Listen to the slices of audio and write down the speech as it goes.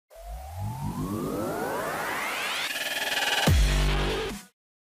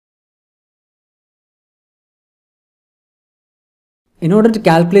In order to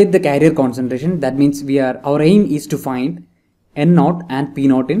calculate the carrier concentration, that means our aim is to find N naught and P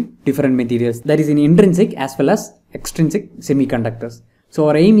naught in different materials, that is in intrinsic as well as extrinsic semiconductors. So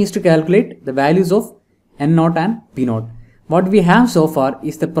our aim is to calculate the values of N naught and P naught. What we have so far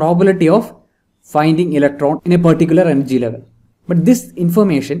is the probability of finding electron in a particular energy level. But this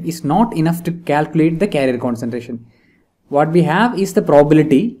information is not enough to calculate the carrier concentration. What we have is the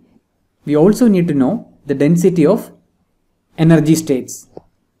probability. We also need to know the density of energy states.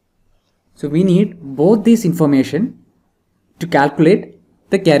 So we need both this information to calculate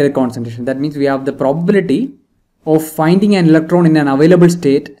the carrier concentration. That means we have the probability of finding an electron in an available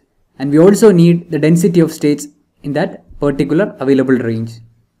state, and we also need the density of states in that particular available range.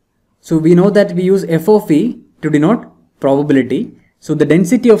 So we know that we use f of e to denote probability. So the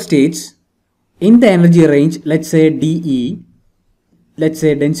density of states in the energy range, let's say dE, let's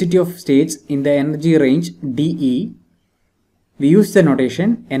say density of states in the energy range dE, we use the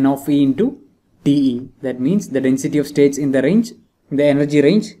notation n of e into dE. That means the density of states in the range, in the energy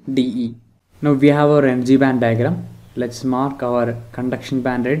range dE. Now we have our energy band diagram. Let's mark our conduction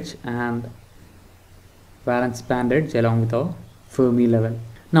band edge and valence band edge along with our Fermi level.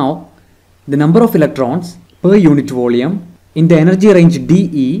 Now the number of electrons per unit volume in the energy range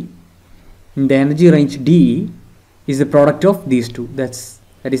dE, is the product of these two. That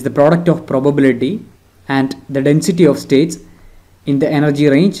is the product of probability and the density of states in the energy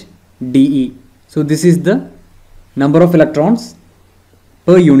range dE. So this is the number of electrons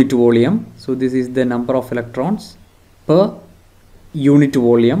per unit volume. So this is the number of electrons per unit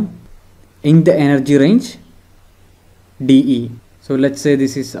volume in the energy range dE. So let's say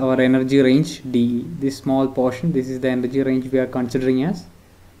this is our energy range dE. This small portion, this is the energy range we are considering as,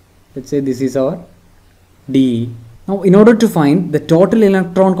 let's say this is our dE. Now in order to find the total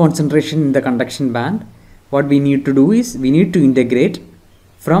electron concentration in the conduction band, what we need to do is we need to integrate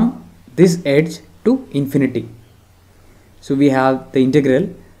from this edge to infinity. So we have the integral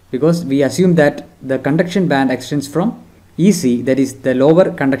because we assume that the conduction band extends from EC, that is the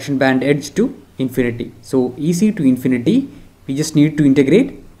lower conduction band edge, to infinity. So EC to infinity, we just need to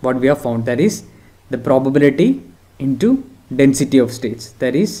integrate what we have found, that is the probability into density of states,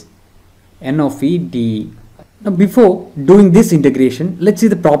 that is n of e dE. Now before doing this integration, let's see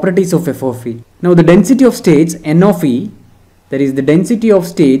the properties of f of e. Now the density of states n of e, that is the density of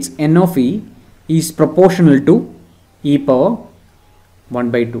states n of e, is proportional to e power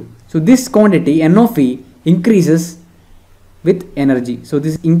 1 by 2. So this quantity n of e increases with energy. So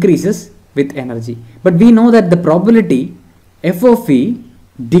this increases with energy. But we know that the probability f of e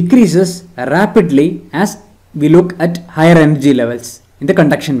decreases rapidly as we look at higher energy levels in the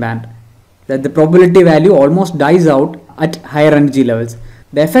conduction band. That the probability value almost dies out at higher energy levels.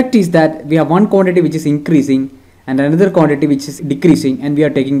 The effect is that we have one quantity which is increasing and another quantity which is decreasing, and we are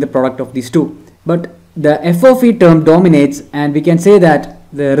taking the product of these two. But the f of e term dominates, and we can say that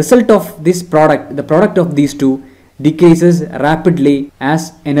the result of this product, the product of these two, decreases rapidly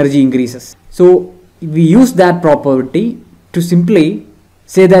as energy increases. So we use that property to simply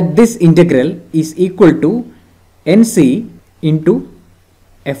say that this integral is equal to NC into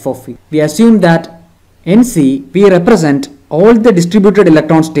f of e. We assume that NC, we represent all the distributed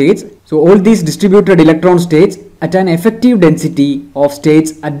electron states. So all these distributed electron states at an effective density of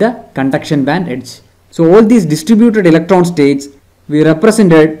states at the conduction band edge. So all these distributed electron states, we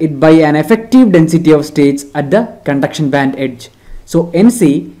represented it by an effective density of states at the conduction band edge. So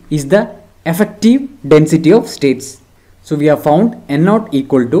NC is the effective density of states. So we have found N naught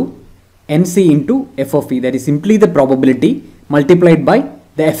equal to NC into f of e, that is simply the probability multiplied by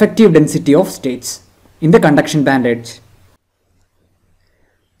the effective density of states in the conduction band edge.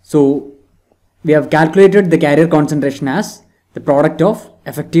 So we have calculated the carrier concentration as the product of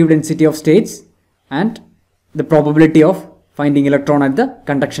effective density of states and the probability of finding electron at the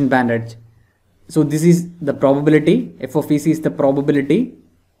conduction band edge. So this is the probability, f of EC is the probability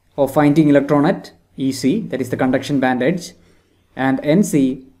of finding electron at EC, that is the conduction band edge, and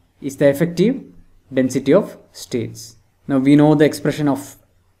NC is the effective density of states. Now we know the expression of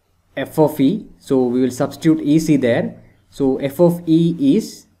f of E, so we will substitute EC there. So f of E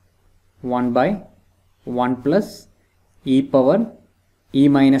is 1 by 1 plus e power e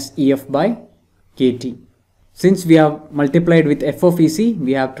minus ef by kT. Since we have multiplied with f of EC,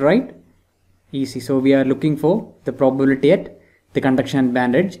 we have to write EC. So we are looking for the probability at the conduction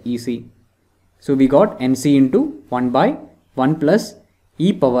band edge EC. So we got NC into 1 by 1 plus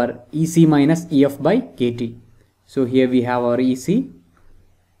e power EC minus EF by kT. So here we have our EC,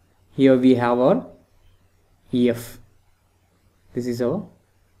 here we have our EF. This is our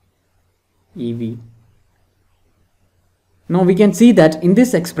EV. Now we can see that in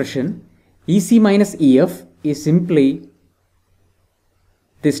this expression, EC minus EF is simply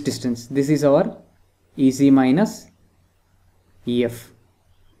this distance. This is our EC minus EF.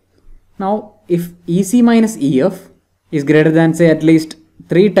 Now if EC minus EF is greater than, say, at least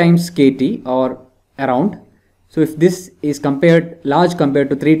 3 times KT or around, so if this is large compared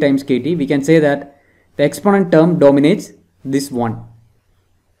to 3 times KT, we can say that the exponent term dominates this one.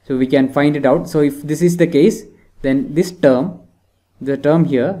 So we can find it out. So if this is the case, then this term, the term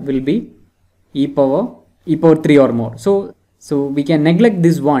here will be e power 3 or more. So we can neglect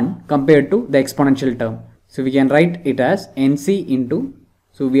this one compared to the exponential term. So we can write it as NC into,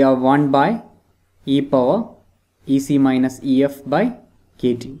 so we have 1 by e power EC minus EF by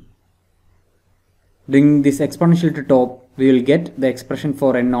KT. Bringing this exponential to top, we will get the expression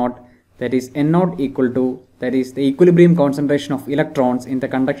for N naught, that is N naught equal to, that is the equilibrium concentration of electrons in the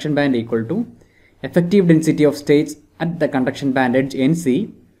conduction band equal to effective density of states at the conduction band edge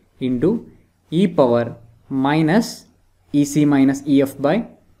NC into e power minus EC minus EF by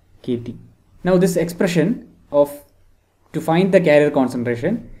KT. Now this expression to find the carrier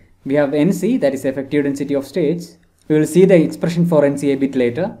concentration, we have NC, that is effective density of states. We will see the expression for NC a bit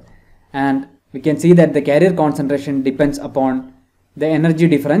later, and we can see that the carrier concentration depends upon the energy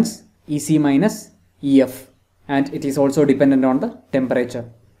difference EC minus EF, and it is also dependent on the temperature.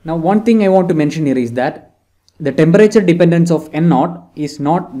 Now one thing I want to mention here is that the temperature dependence of N naught is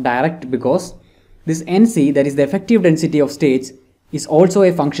not direct, because this NC, that is the effective density of states, is also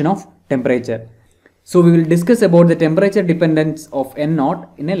a function of temperature. So we will discuss about the temperature dependence of N naught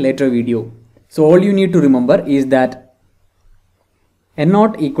in a later video. So all you need to remember is that N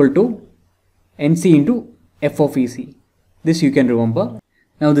naught equal to NC into F of EC. This you can remember.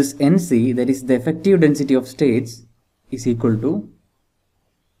 Now this NC, that is the effective density of states, is equal to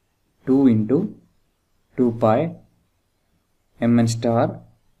 2 into 2 pi Mn star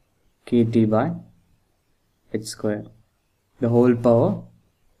KT by H square, the whole power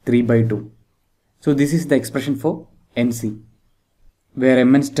 3 by 2. So this is the expression for NC, where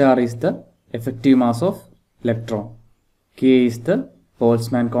Mn star is the effective mass of electron, K is the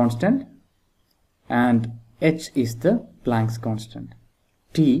Boltzmann constant, and H is the Planck's constant.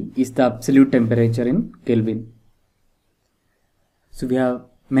 T is the absolute temperature in Kelvin. So we have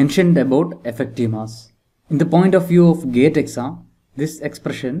mentioned about effective mass. In the point of view of GATE exam, this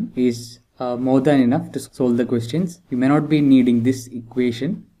expression is more than enough to solve the questions. You may not be needing this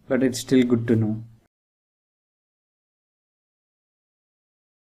equation, but it's still good to know.